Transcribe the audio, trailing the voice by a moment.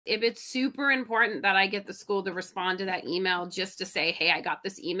If it's super important that I get the school to respond to that email just to say, hey, I got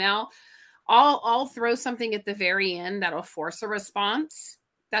this email, I'll throw something at the very end that'll force a response.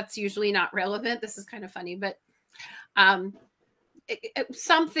 That's usually not relevant. This is kind of funny, but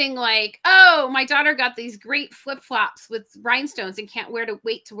something like, oh, my daughter got these great flip-flops with rhinestones and can't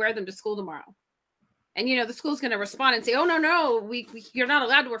wait to wear them to school tomorrow. And, you know, the school's going to respond and say, oh, no, you're not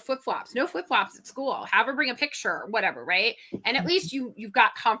allowed to wear flip-flops. No flip-flops at school. Have her bring a picture or whatever, right? And at least you've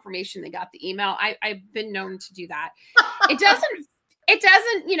got confirmation they got the email. I've been known to do that. It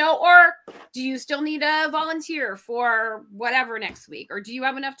doesn't, you know, or do you still need a volunteer for whatever next week? Or do you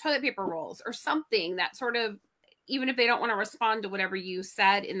have enough toilet paper rolls or something that sort of, even if they don't want to respond to whatever you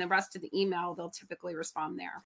said in the rest of the email, they'll typically respond there.